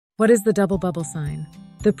What is the double bubble sign?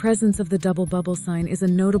 The presence of the double bubble sign is a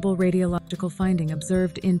notable radiological finding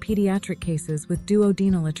observed in pediatric cases with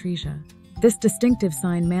duodenal atresia. This distinctive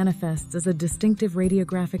sign manifests as a distinctive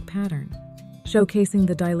radiographic pattern, showcasing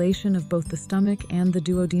the dilation of both the stomach and the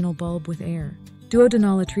duodenal bulb with air.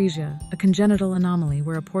 Duodenal atresia, a congenital anomaly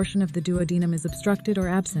where a portion of the duodenum is obstructed or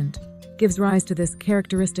absent, gives rise to this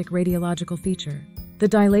characteristic radiological feature. The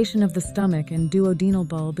dilation of the stomach and duodenal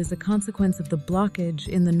bulb is a consequence of the blockage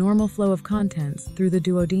in the normal flow of contents through the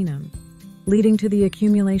duodenum, leading to the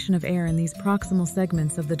accumulation of air in these proximal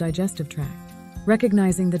segments of the digestive tract.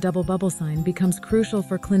 Recognizing the double bubble sign becomes crucial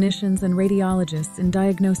for clinicians and radiologists in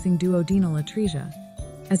diagnosing duodenal atresia,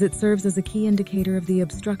 as it serves as a key indicator of the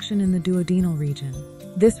obstruction in the duodenal region.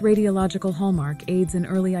 This radiological hallmark aids in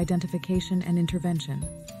early identification and intervention,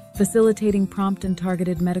 facilitating prompt and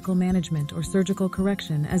targeted medical management or surgical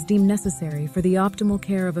correction as deemed necessary for the optimal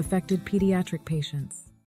care of affected pediatric patients.